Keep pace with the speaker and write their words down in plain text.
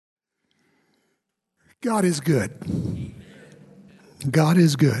God is good. God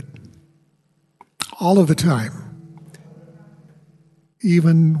is good. All of the time.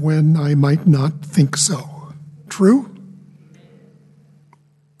 Even when I might not think so. True?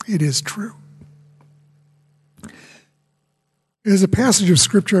 It is true. There's a passage of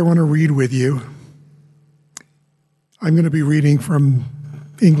Scripture I want to read with you. I'm going to be reading from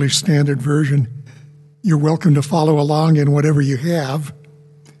English Standard Version. You're welcome to follow along in whatever you have.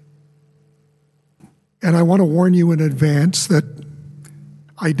 And I want to warn you in advance that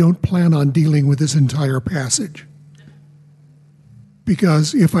I don't plan on dealing with this entire passage.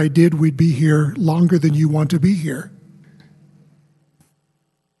 Because if I did, we'd be here longer than you want to be here.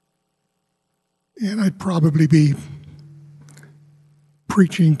 And I'd probably be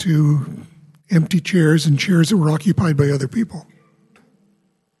preaching to empty chairs and chairs that were occupied by other people.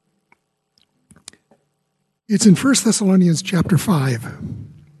 It's in 1 Thessalonians chapter 5.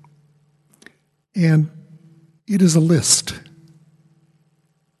 And it is a list.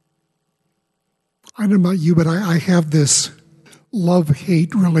 I don't know about you, but I have this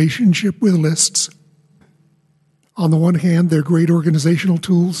love-hate relationship with lists. On the one hand, they're great organizational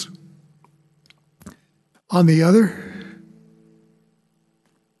tools. On the other,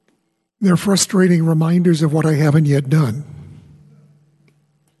 they're frustrating reminders of what I haven't yet done.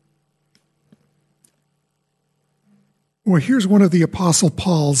 Well, here's one of the Apostle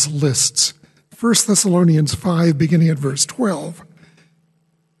Paul's lists. 1 Thessalonians 5, beginning at verse 12.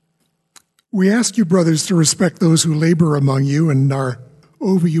 We ask you, brothers, to respect those who labor among you and are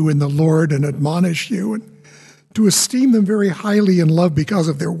over you in the Lord and admonish you, and to esteem them very highly in love because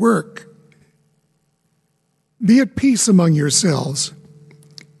of their work. Be at peace among yourselves.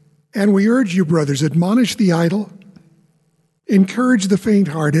 And we urge you, brothers, admonish the idle, encourage the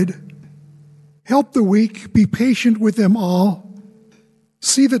faint-hearted, help the weak, be patient with them all.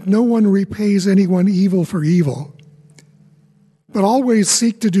 See that no one repays anyone evil for evil, but always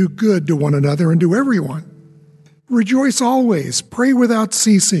seek to do good to one another and to everyone. Rejoice always, pray without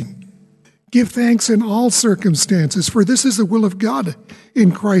ceasing. Give thanks in all circumstances, for this is the will of God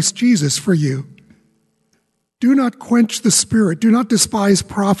in Christ Jesus for you. Do not quench the spirit, do not despise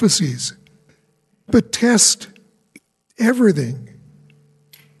prophecies, but test everything.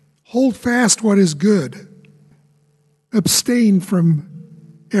 Hold fast what is good. Abstain from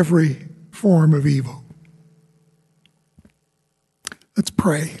every form of evil. Let's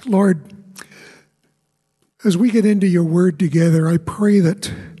pray. Lord, as we get into your word together, I pray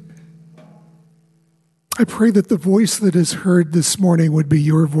that the voice that is heard this morning would be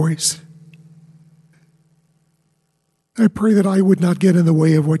your voice. I pray that I would not get in the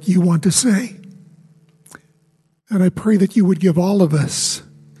way of what you want to say. And I pray that you would give all of us,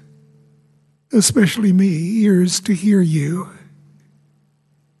 especially me, ears to hear you.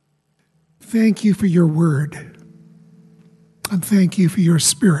 Thank you for your word. And thank you for your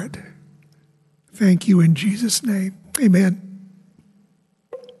spirit. Thank you in Jesus' name. Amen.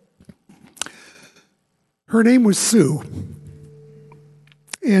 Her name was Sue.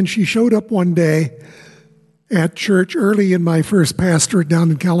 And she showed up one day at church early in my first pastorate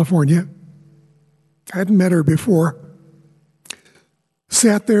down in California. I hadn't met her before.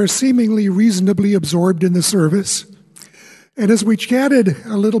 Sat there seemingly reasonably absorbed in the service. And as we chatted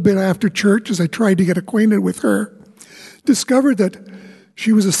a little bit after church, as I tried to get acquainted with her, discovered that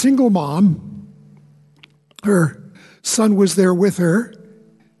she was a single mom. Her son was there with her.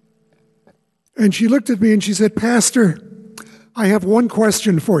 And she looked at me and she said, "Pastor, I have one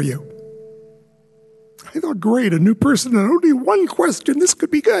question for you." I thought, great, a new person and only one question. This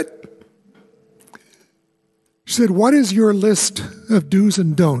could be good. She said, "What is your list of do's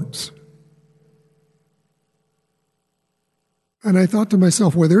and don'ts?" And I thought to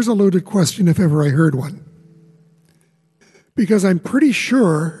myself, well, there's a loaded question if ever I heard one. Because I'm pretty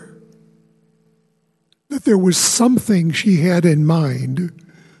sure that there was something she had in mind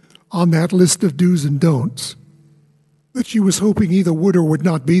on that list of do's and don'ts that she was hoping either would or would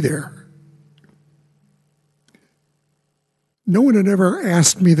not be there. No one had ever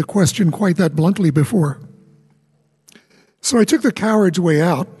asked me the question quite that bluntly before. So I took the coward's way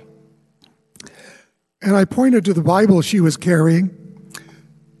out, and I pointed to the Bible she was carrying,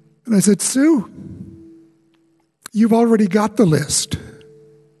 and I said, "Sue, you've already got the list.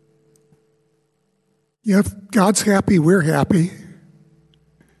 If God's happy, we're happy."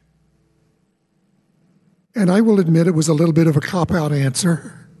 And I will admit it was a little bit of a cop-out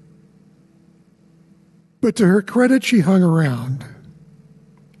answer. But to her credit, she hung around.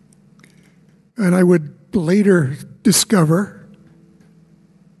 And I would later discover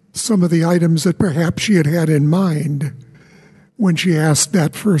some of the items that perhaps she had had in mind when she asked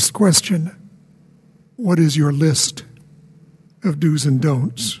that first question. What is your list of do's and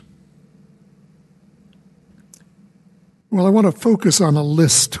don'ts? Well, I want to focus on a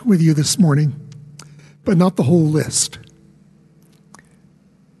list with you this morning, but not the whole list.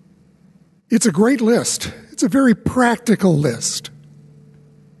 It's a great list. It's a very practical list.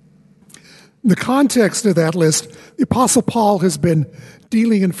 In the context of that list, the Apostle Paul has been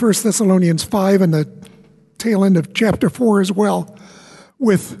dealing in 1 Thessalonians 5 and the tail end of chapter 4 as well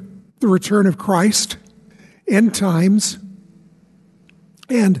with the return of Christ, end times,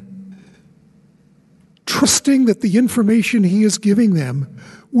 and trusting that the information he is giving them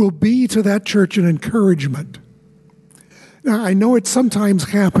will be to that church an encouragement. Now, I know it sometimes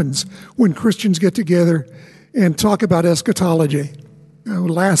happens when Christians get together and talk about eschatology,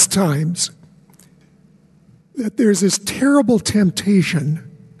 last times, that there's this terrible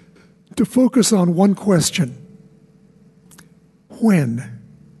temptation to focus on one question: when?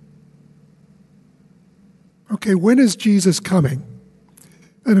 Okay, when is Jesus coming?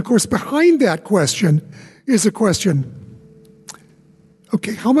 And of course, behind that question is a question,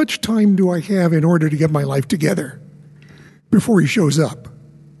 okay, how much time do I have in order to get my life together before he shows up?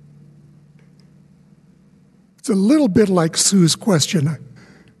 It's a little bit like Sue's question.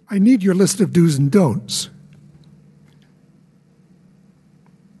 I need your list of do's and don'ts.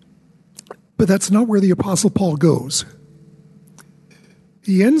 But that's not where the Apostle Paul goes.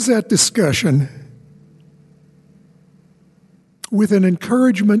 He ends that discussion with an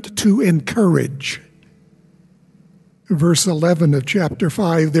encouragement to encourage. Verse 11 of chapter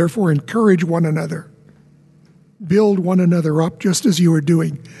 5, therefore encourage one another, build one another up just as you are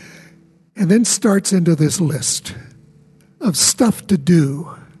doing. And then starts into this list of stuff to do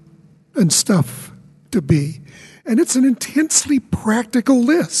and stuff to be. And it's an intensely practical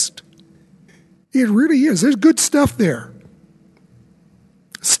list. It really is. There's good stuff there.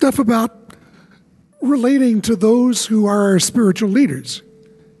 Stuff about relating to those who are our spiritual leaders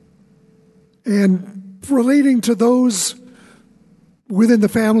and relating to those within the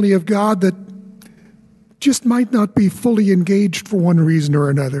family of God that just might not be fully engaged for one reason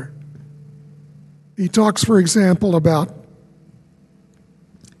or another. He talks, for example, about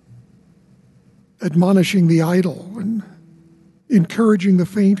admonishing the idle and encouraging the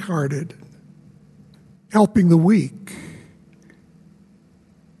faint-hearted, helping the weak,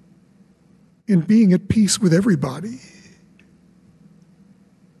 and being at peace with everybody,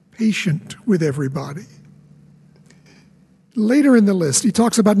 patient with everybody. Later in the list, he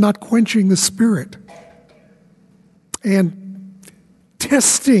talks about not quenching the spirit and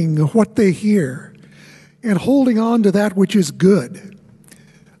testing what they hear and holding on to that which is good.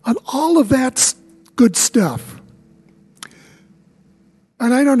 And all of that's good stuff.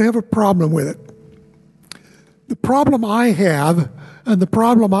 And I don't have a problem with it. The problem I have, and the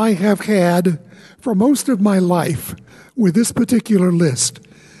problem I have had for most of my life with this particular list,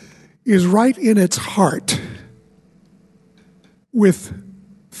 is right in its heart with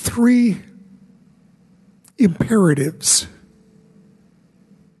three imperatives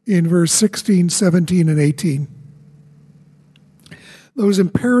in verse 16, 17, and 18. Those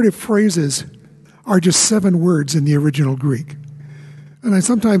imperative phrases are just 7 words in the original Greek. And I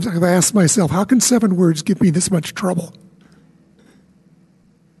sometimes have asked myself, how can 7 words give me this much trouble?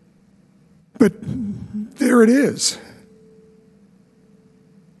 But there it is.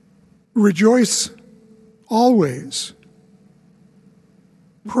 Rejoice always.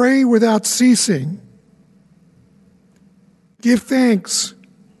 Pray without ceasing. Give thanks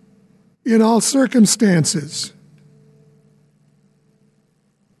in all circumstances.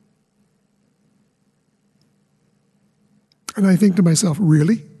 And I think to myself,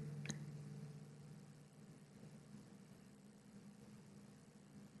 really?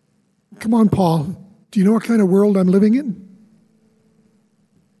 Come on, Paul. Do you know what kind of world I'm living in?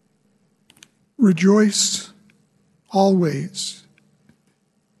 Rejoice always.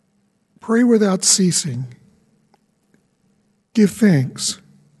 Pray without ceasing. Give thanks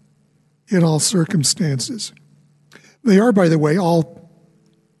in all circumstances. They are, by the way, all,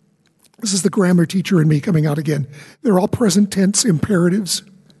 this is the grammar teacher in me coming out again. They're all present tense imperatives.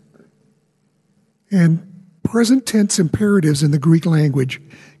 And present tense imperatives in the Greek language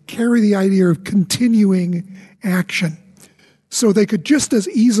carry the idea of continuing action. So they could just as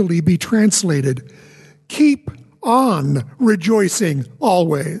easily be translated, keep on rejoicing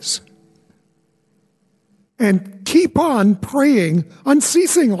always. And keep on praying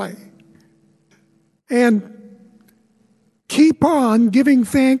unceasingly. And keep on giving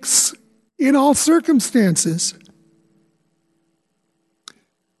thanks in all circumstances.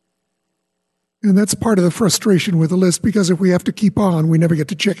 And that's part of the frustration with the list, because if we have to keep on, we never get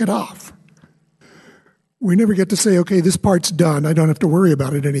to check it off. We never get to say, okay, this part's done. I don't have to worry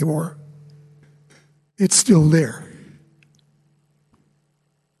about it anymore. It's still there.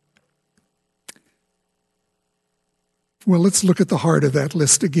 Well, let's look at the heart of that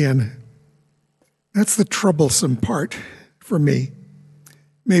list again. That's the troublesome part for me.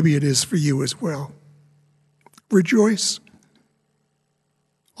 Maybe it is for you as well. Rejoice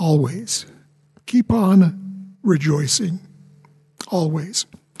always. Keep on rejoicing always.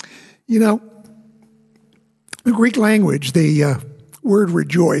 You know, the Greek language, the word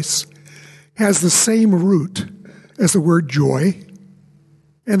rejoice, has the same root as the word joy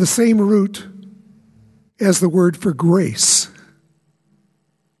and the same root as the word for grace.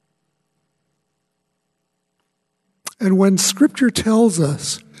 And when Scripture tells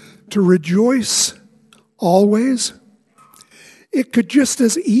us to rejoice always, it could just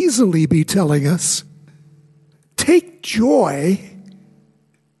as easily be telling us, take joy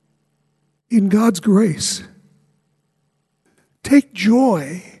in God's grace. Take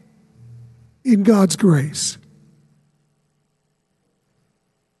joy in God's grace.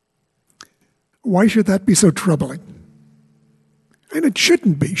 Why should that be so troubling? And it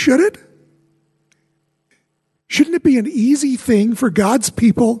shouldn't be, should it? Shouldn't it be an easy thing for God's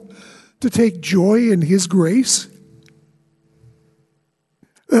people to take joy in His grace?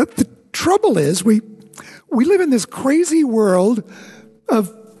 The trouble is, we live in this crazy world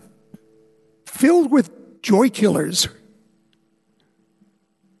filled with joy killers.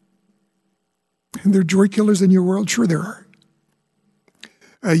 And there are joy killers in your world? Sure there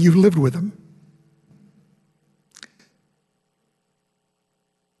are. You've lived with them.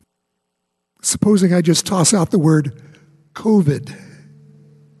 Supposing I just toss out the word COVID.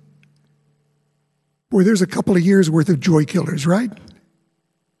 Boy, there's a couple of years worth of joy killers, right?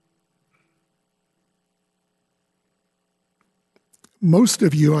 Most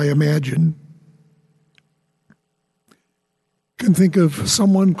of you, I imagine, can think of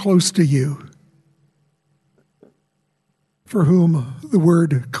someone close to you for whom the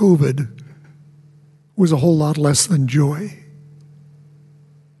word COVID was a whole lot less than joy.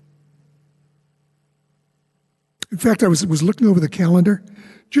 In fact, I was looking over the calendar.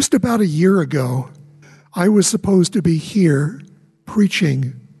 Just about a year ago, I was supposed to be here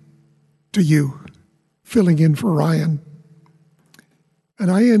preaching to you, filling in for Ryan.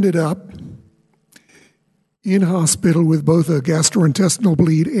 And I ended up in hospital with both a gastrointestinal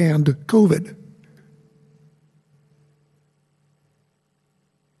bleed and COVID.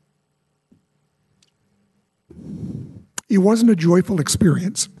 It wasn't a joyful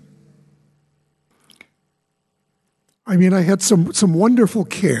experience. I mean, I had some wonderful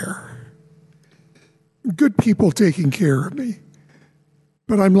care, good people taking care of me,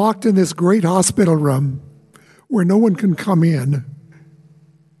 but I'm locked in this great hospital room where no one can come in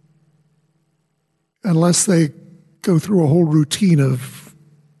unless they go through a whole routine of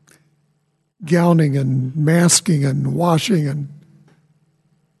gowning and masking and washing and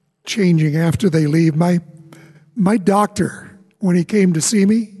changing after they leave. My doctor, when he came to see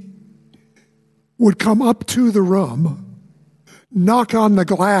me, would come up to the room, knock on the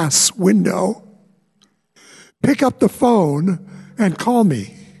glass window, pick up the phone, and call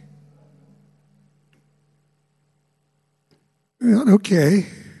me. Okay.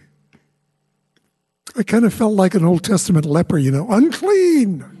 I kind of felt like an Old Testament leper,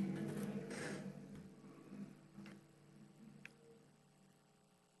 unclean.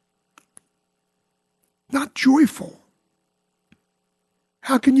 Not joyful.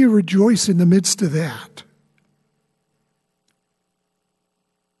 How can you rejoice in the midst of that?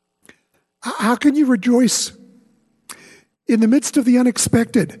 How can you rejoice in the midst of the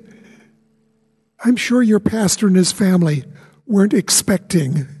unexpected? I'm sure your pastor and his family weren't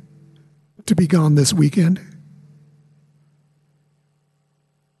expecting to be gone this weekend.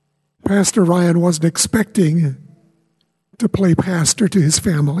 Pastor Ryan wasn't expecting to play pastor to his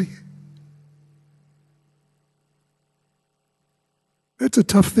family. That's a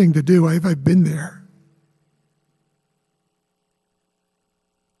tough thing to do. I've been there.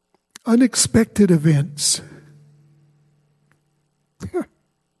 Unexpected events.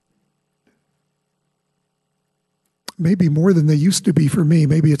 Maybe more than they used to be for me.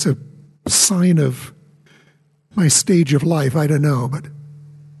 Maybe it's a sign of my stage of life. I don't know. But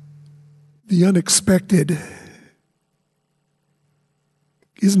the unexpected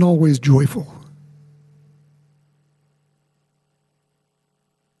isn't always joyful.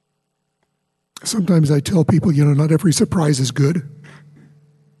 Sometimes I tell people, not every surprise is good.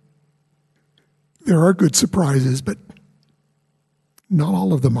 There are good surprises, but not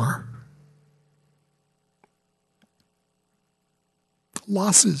all of them are.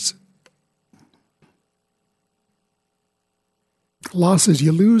 Losses. Loss is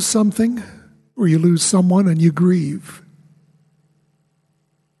you lose something or you lose someone and you grieve.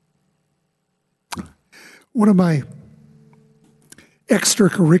 One of my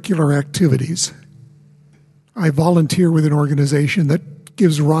extracurricular activities, I volunteer with an organization that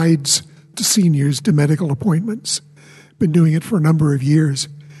gives rides to seniors to medical appointments. Been doing it for a number of years.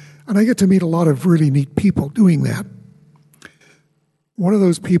 And I get to meet a lot of really neat people doing that. One of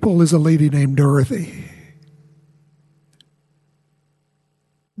those people is a lady named Dorothy.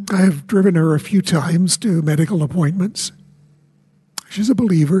 I have driven her a few times to medical appointments. She's a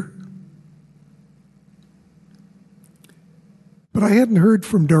believer. But I hadn't heard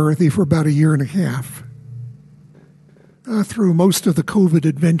from Dorothy for about a year and a half, through most of the COVID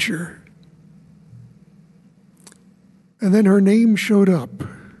adventure. And then her name showed up.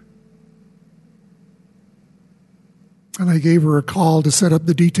 And I gave her a call to set up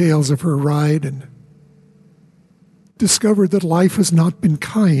the details of her ride and discovered that life has not been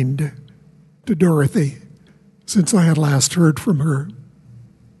kind to Dorothy since I had last heard from her.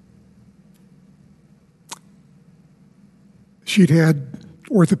 She'd had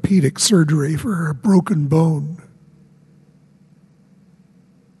orthopedic surgery for a broken bone.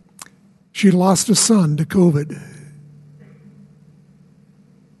 She'd lost a son to COVID.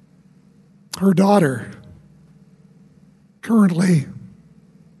 Her daughter, currently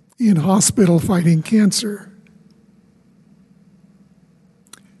in hospital fighting cancer.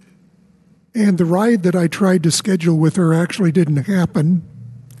 And the ride that I tried to schedule with her actually didn't happen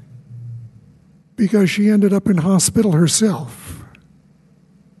because she ended up in hospital herself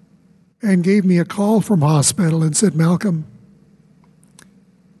and gave me a call from hospital and said, "Malcolm,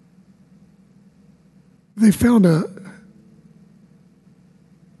 they found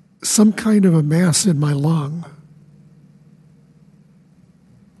some kind of a mass in my lung.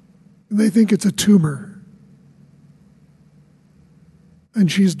 They think it's a tumor. And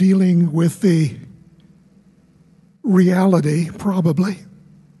she's dealing with the reality, probably,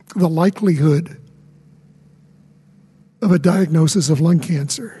 the likelihood of a diagnosis of lung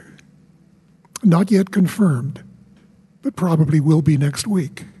cancer. Not yet confirmed, but probably will be next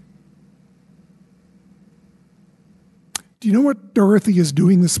week." Do you know what Dorothy is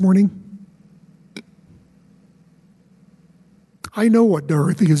doing this morning? I know what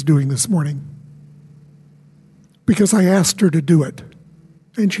Dorothy is doing this morning because I asked her to do it,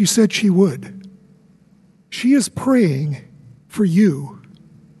 and she said she would. She is praying for you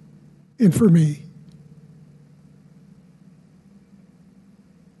and for me.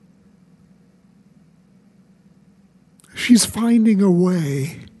 She's finding a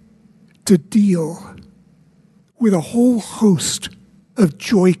way to deal with a whole host of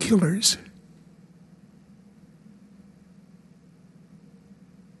joy killers.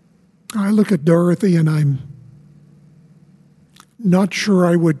 I look at Dorothy and I'm not sure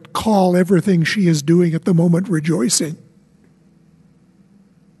I would call everything she is doing at the moment rejoicing.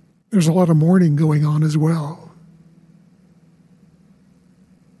 There's a lot of mourning going on as well.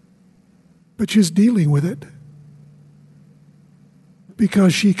 But she's dealing with it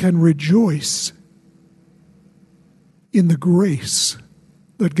because she can rejoice in the grace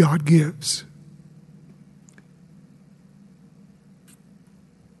that God gives.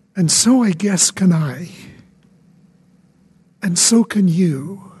 And so I guess can I. And so can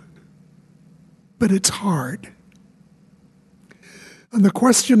you. But it's hard. And the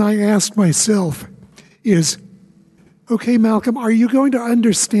question I asked myself is, okay, Malcolm, are you going to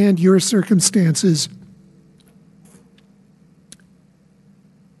understand your circumstances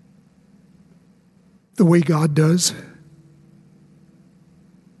the way God does?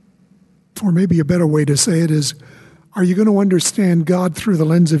 Or maybe a better way to say it is, are you going to understand God through the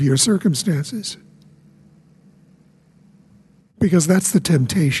lens of your circumstances? Because that's the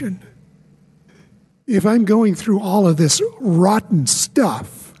temptation. If I'm going through all of this rotten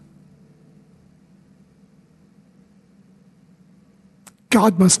stuff,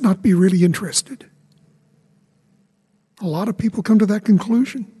 God must not be really interested. A lot of people come to that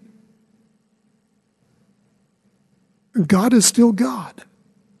conclusion. And God is still God.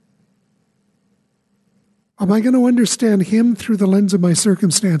 Am I going to understand Him through the lens of my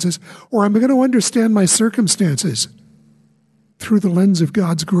circumstances, or am I going to understand my circumstances through the lens of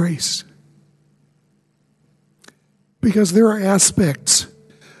God's grace? Because there are aspects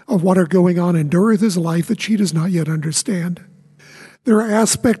of what are going on in Dorothy's life that she does not yet understand. There are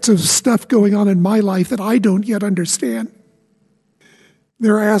aspects of stuff going on in my life that I don't yet understand.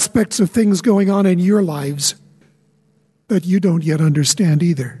 There are aspects of things going on in your lives that you don't yet understand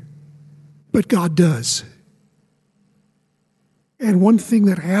either. But God does. And one thing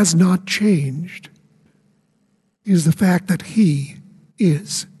that has not changed is the fact that He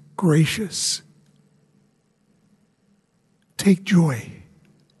is gracious. Take joy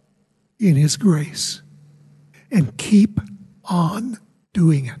in his grace and keep on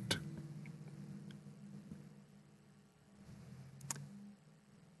doing it.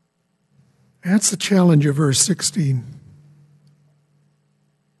 That's the challenge of verse 16.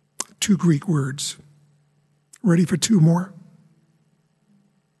 2 Greek words. Ready for 2 more?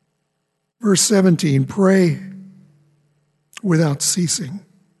 Verse 17, pray without ceasing.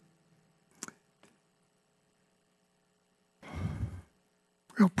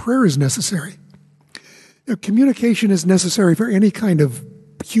 Well, prayer is necessary. Communication is necessary for any kind of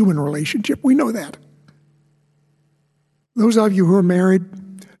human relationship. We know that. Those of you who are married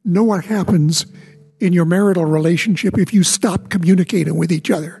know what happens in your marital relationship if you stop communicating with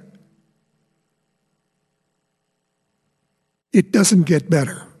each other. It doesn't get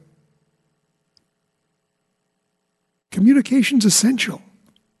better. Communication's essential.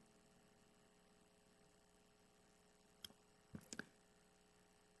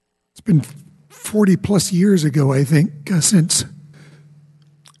 It's been 40 plus years ago, I think, since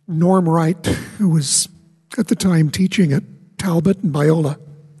Norm Wright, who was at the time teaching at Talbot and Biola,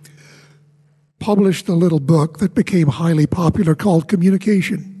 published a little book that became highly popular called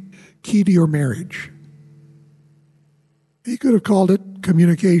Communication, Key to Your Marriage. He could have called it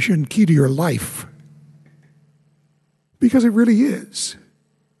Communication, Key to Your Life, because it really is.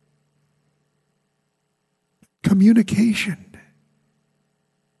 Communication.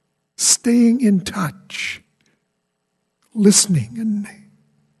 Staying in touch. Listening and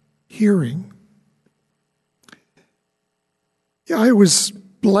hearing. Yeah, I was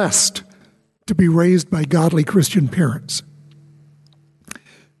blessed to be raised by godly Christian parents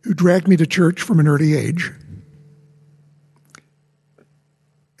who dragged me to church from an early age.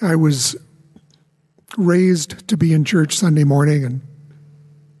 I was raised to be in church Sunday morning and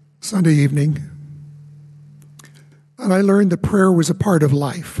Sunday evening. And I learned that prayer was a part of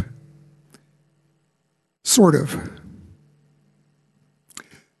life. Sort of.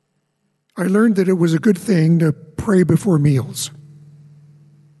 I learned that it was a good thing to pray before meals.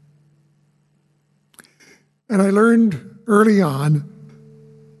 And I learned early on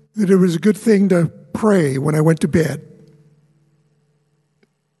that it was a good thing to pray when I went to bed.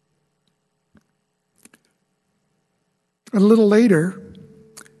 And a little later,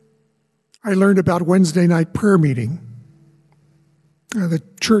 I learned about Wednesday night prayer meeting. The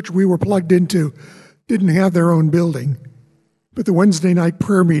church we were plugged into didn't have their own building, but the Wednesday night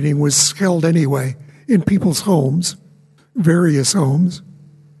prayer meeting was held anyway in people's homes, various homes.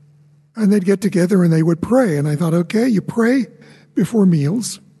 And they'd get together and they would pray. And I thought, okay, you pray before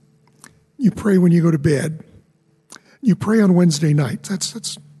meals. You pray when you go to bed. You pray on Wednesday nights.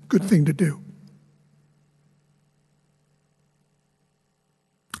 That's a good thing to do.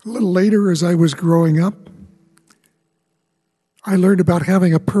 A little later, as I was growing up, I learned about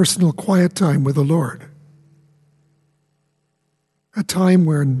having a personal quiet time with the Lord. A time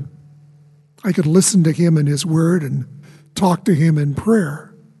when I could listen to Him in His Word and talk to Him in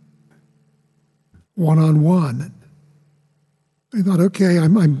prayer, one-on-one. I thought, okay,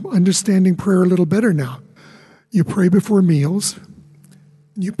 I'm understanding prayer a little better now. You pray before meals,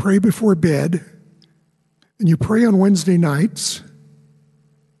 you pray before bed, and you pray on Wednesday nights,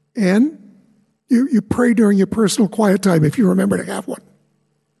 and you pray during your personal quiet time if you remember to have one.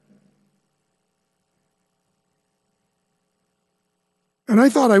 And I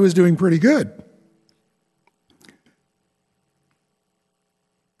thought I was doing pretty good.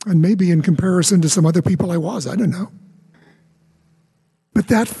 And maybe in comparison to some other people I was, I don't know. But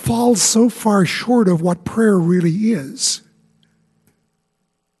that falls so far short of what prayer really is.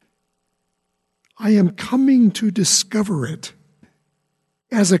 I am coming to discover it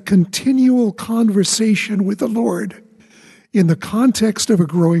as a continual conversation with the Lord in the context of a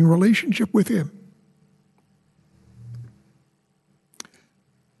growing relationship with Him.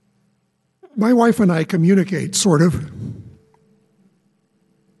 My wife and I communicate, sort of.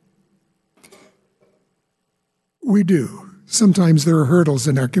 We do. Sometimes there are hurdles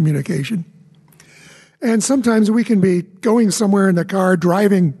in our communication. And sometimes we can be going somewhere in the car,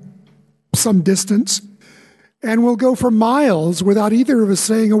 driving some distance, and we'll go for miles without either of us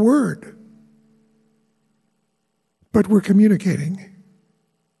saying a word. But we're communicating.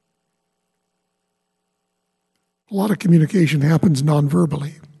 A lot of communication happens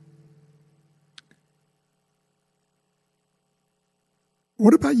non-verbally.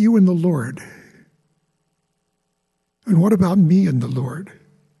 What about you and the Lord? And what about me and the Lord?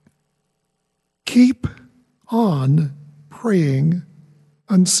 Keep on praying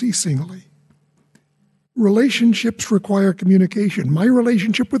unceasingly. Relationships require communication. My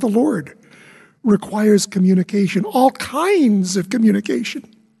relationship with the Lord requires communication, all kinds of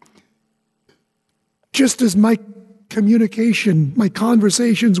communication. Just as my communication, my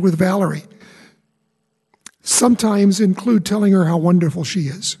conversations with Valerie, sometimes include telling her how wonderful she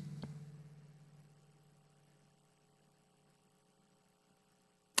is.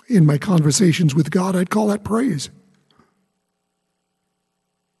 In my conversations with God, I'd call that praise.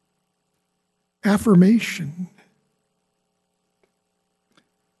 Affirmation.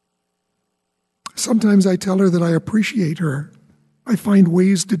 Sometimes I tell her that I appreciate her. I find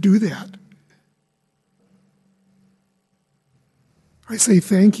ways to do that. I say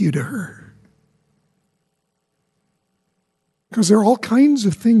thank you to her. Because there are all kinds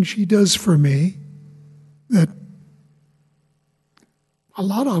of things she does for me that a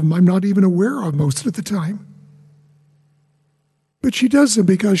lot of them I'm not even aware of most of the time. But she does them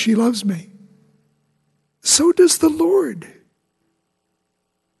because she loves me. So does the Lord.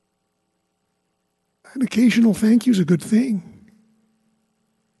 An occasional thank you is a good thing.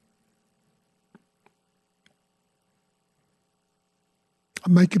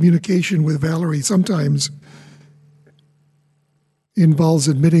 My communication with Valerie sometimes involves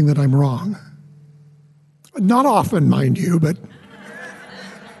admitting that I'm wrong. Not often, mind you, but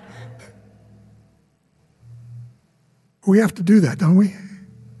we have to do that, don't we?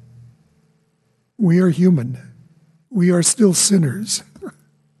 We are human. We are still sinners.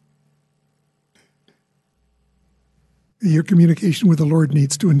 Your communication with the Lord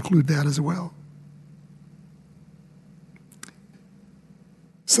needs to include that as well.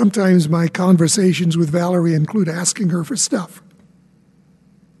 Sometimes my conversations with Valerie include asking her for stuff.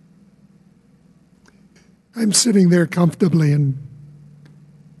 I'm sitting there comfortably and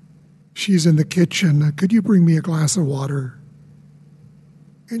she's in the kitchen. Could you bring me a glass of water?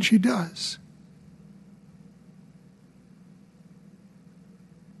 And she does.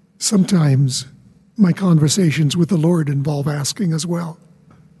 Sometimes my conversations with the Lord involve asking as well.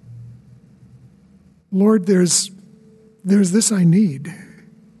 Lord, there's this I need.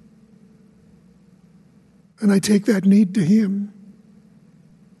 And I take that need to Him.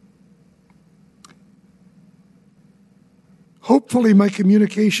 Hopefully my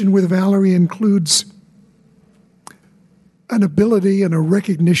communication with Valerie includes an ability and a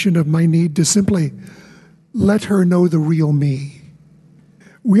recognition of my need to simply let her know the real me.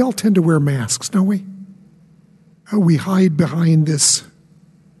 We all tend to wear masks, don't we? We hide behind this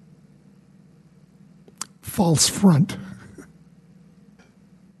false front.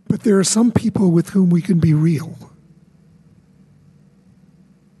 But there are some people with whom we can be real.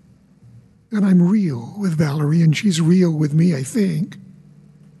 And I'm real with Valerie, and she's real with me, I think.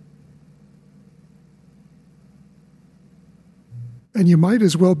 And you might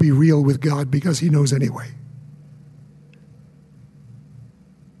as well be real with God because He knows anyway.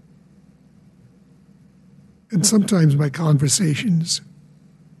 And sometimes my conversations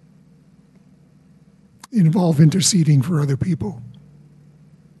involve interceding for other people,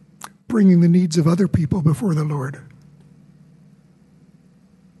 bringing the needs of other people before the Lord.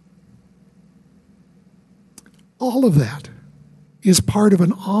 All of that is part of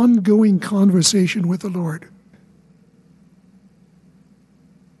an ongoing conversation with the Lord.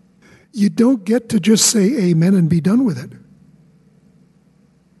 You don't get to just say amen and be done with it.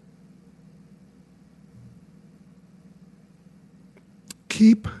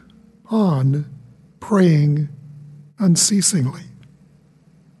 Keep on praying unceasingly.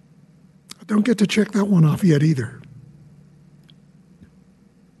 I don't get to check that one off yet either.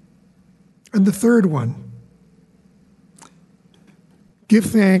 And the third one, give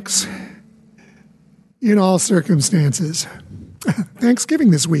thanks in all circumstances. Thanksgiving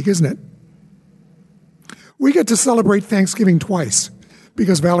this week, isn't it? We get to celebrate Thanksgiving twice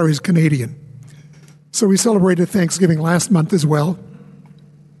because Valerie's Canadian. So we celebrated Thanksgiving last month as well.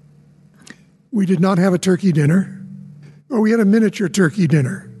 We did not have a turkey dinner. Well, we had a miniature turkey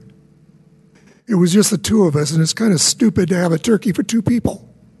dinner. It was just the two of us, and it's kind of stupid to have a turkey for two people.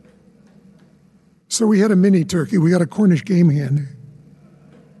 So we had a mini turkey. We got a Cornish game hen.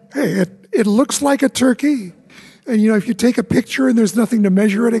 Hey, it looks like a turkey. And, if you take a picture and there's nothing to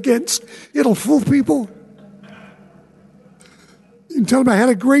measure it against, it'll fool people. You can tell them I had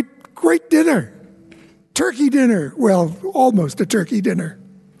a great dinner. Turkey dinner. Well, almost a turkey dinner.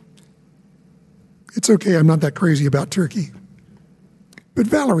 It's okay, I'm not that crazy about turkey. But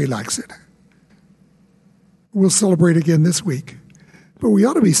Valerie likes it. We'll celebrate again this week. But we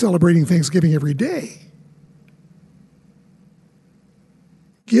ought to be celebrating Thanksgiving every day.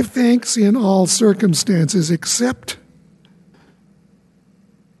 Give thanks in all circumstances except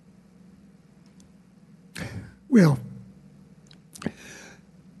Well,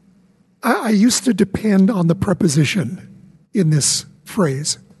 I used to depend on the preposition in this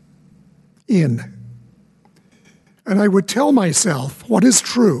phrase, in. And I would tell myself what is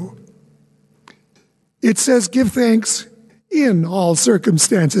true. It says, give thanks in all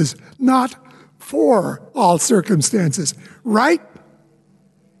circumstances, not for all circumstances. Right?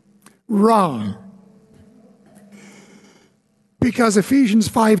 Wrong. Because Ephesians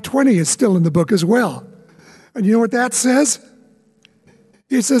 5:20 is still in the book as well. And you know what that says?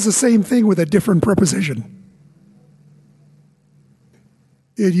 It says the same thing with a different preposition.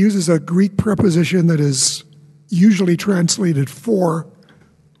 It uses a Greek preposition that is usually translated for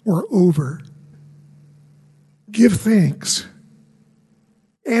or over. Give thanks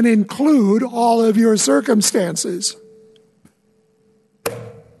and include all of your circumstances.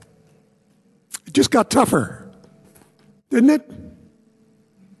 It just got tougher, didn't it?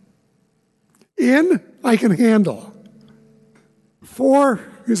 In, I can handle. For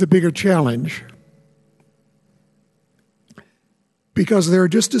is a bigger challenge. Because there are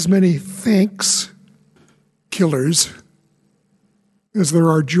just as many thanks killers as there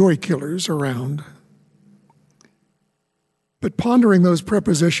are joy killers around. But pondering those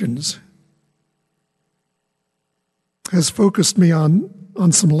prepositions has focused me on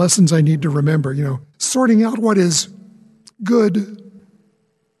some lessons I need to remember. Sorting out what is good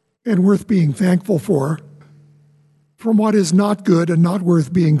and worth being thankful for from what is not good and not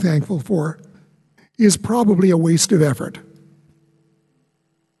worth being thankful for is probably a waste of effort.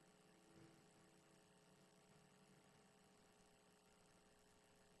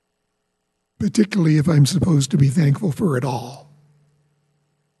 Particularly if I'm supposed to be thankful for it all.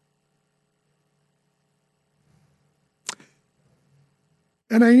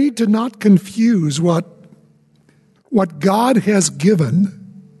 And I need to not confuse what God has given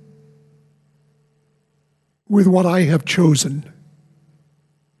with what I have chosen.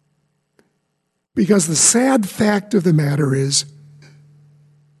 Because the sad fact of the matter is,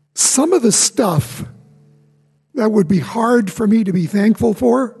 some of the stuff that would be hard for me to be thankful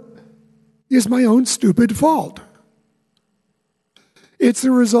for is my own stupid fault. It's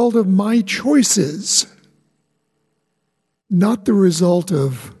the result of my choices, not the result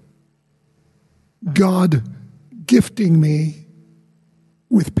of God gifting me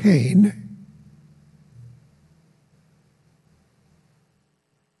with pain.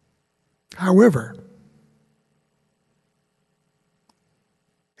 However,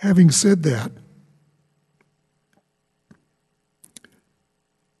 having said that,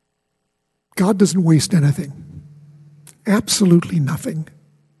 God doesn't waste anything. Absolutely nothing.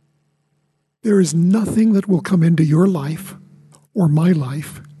 There is nothing that will come into your life or my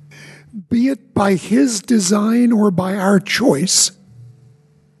life, be it by His design or by our choice,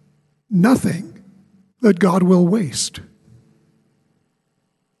 nothing that God will waste.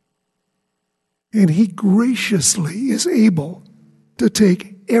 And He graciously is able to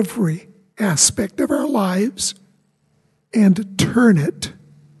take every aspect of our lives and turn it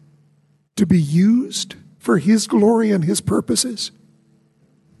to be used for His glory and His purposes.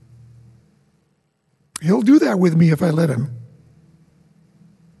 He'll do that with me if I let Him.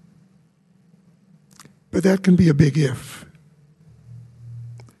 But that can be a big if.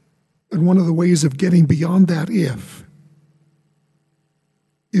 And one of the ways of getting beyond that if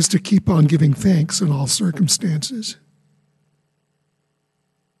is to keep on giving thanks in all circumstances.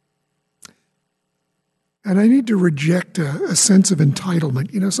 And I need to reject a sense of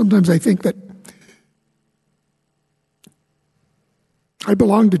entitlement. Sometimes I think that I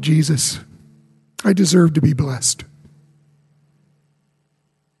belong to Jesus. I deserve to be blessed.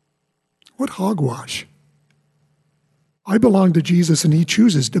 What hogwash. I belong to Jesus and He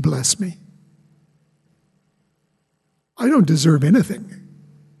chooses to bless me. I don't deserve anything.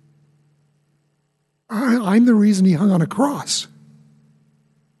 I'm the reason He hung on a cross.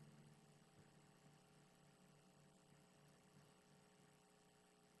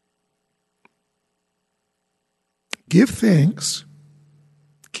 Give thanks.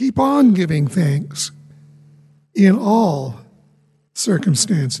 Keep on giving thanks in all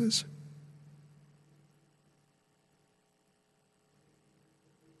circumstances.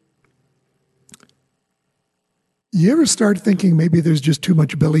 You ever start thinking maybe there's just too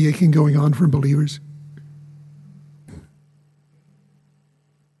much belly aching going on from believers?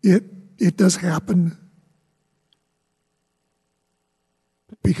 It does happen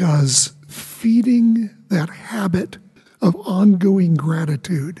because feeding that habit of ongoing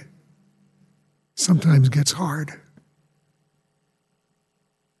gratitude sometimes gets hard.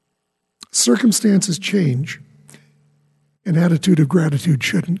 Circumstances change. An attitude of gratitude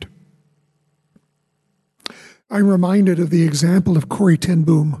shouldn't. I'm reminded of the example of Corrie ten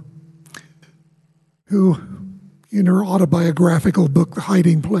Boom, who, in her autobiographical book, The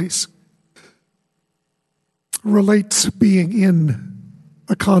Hiding Place, relates being in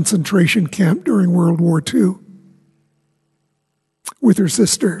a concentration camp during World War II with her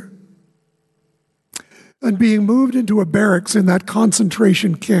sister, and being moved into a barracks in that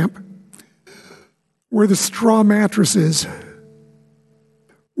concentration camp where the straw mattresses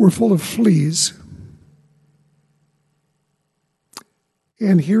were full of fleas.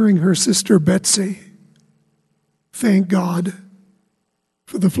 And hearing her sister Betsy thank God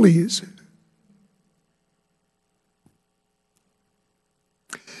for the fleas.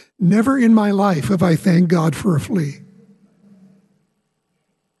 Never in my life have I thanked God for a flea.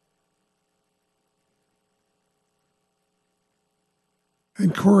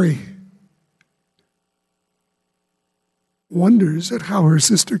 And Corrie wonders at how her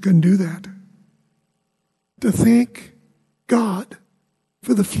sister can do that. To thank God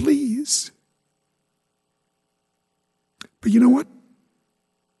for the fleas. But you know what?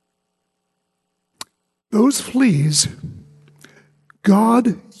 Those fleas,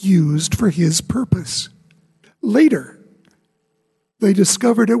 God used for his purpose. Later, they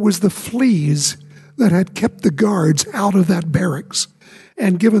discovered it was the fleas that had kept the guards out of that barracks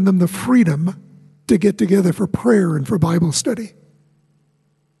and given them the freedom to get together for prayer and for Bible study.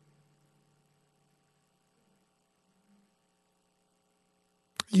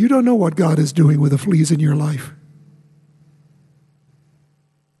 You don't know what God is doing with the fleas in your life.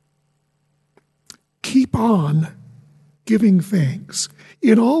 Keep on giving thanks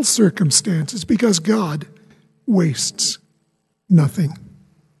in all circumstances because God wastes nothing.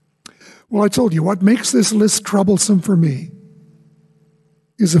 Well, I told you, what makes this list troublesome for me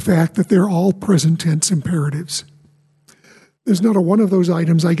is the fact that they're all present tense imperatives. There's not a one of those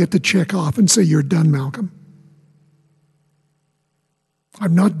items I get to check off and say, you're done, Malcolm.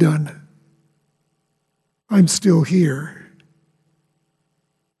 I'm not done. I'm still here.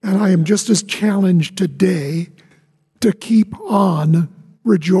 And I am just as challenged today to keep on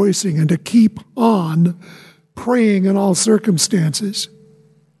rejoicing and to keep on praying in all circumstances,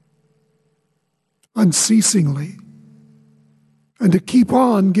 unceasingly, and to keep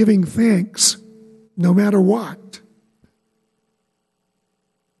on giving thanks no matter what.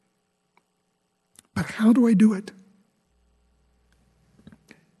 But how do I do it?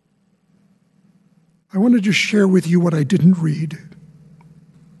 I want to just share with you what I didn't read.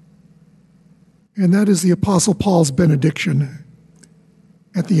 And that is the Apostle Paul's benediction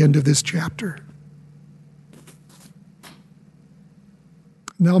at the end of this chapter.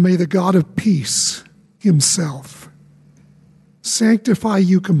 Now may the God of peace himself sanctify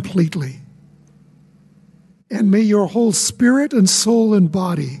you completely, and may your whole spirit and soul and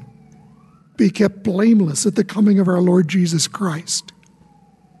body be kept blameless at the coming of our Lord Jesus Christ.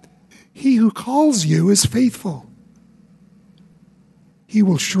 He who calls you is faithful. He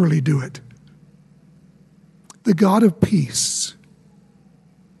will surely do it. The God of peace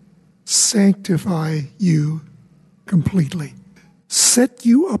sanctify you completely. Set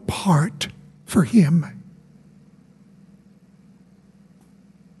you apart for him.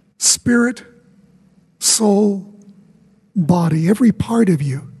 Spirit, soul, body, every part of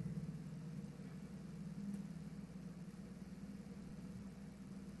you.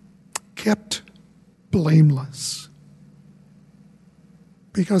 Kept blameless.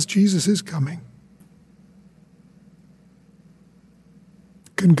 Because Jesus is coming.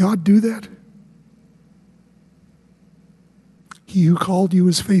 Can God do that? He who called you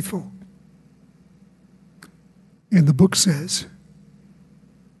is faithful. And the book says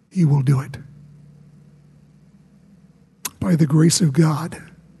he will do it. By the grace of God,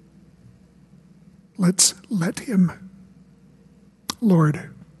 let's let him.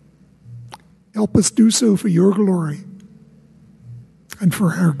 Lord, help us do so for your glory and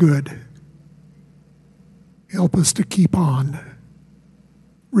for our good. Help us to keep on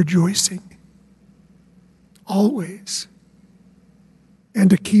rejoicing always, and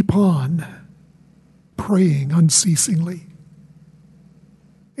to keep on praying unceasingly,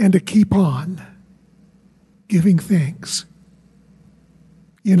 and to keep on giving thanks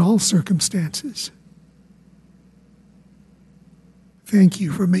in all circumstances. Thank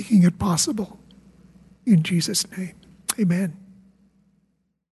you for making it possible. In Jesus' name, amen.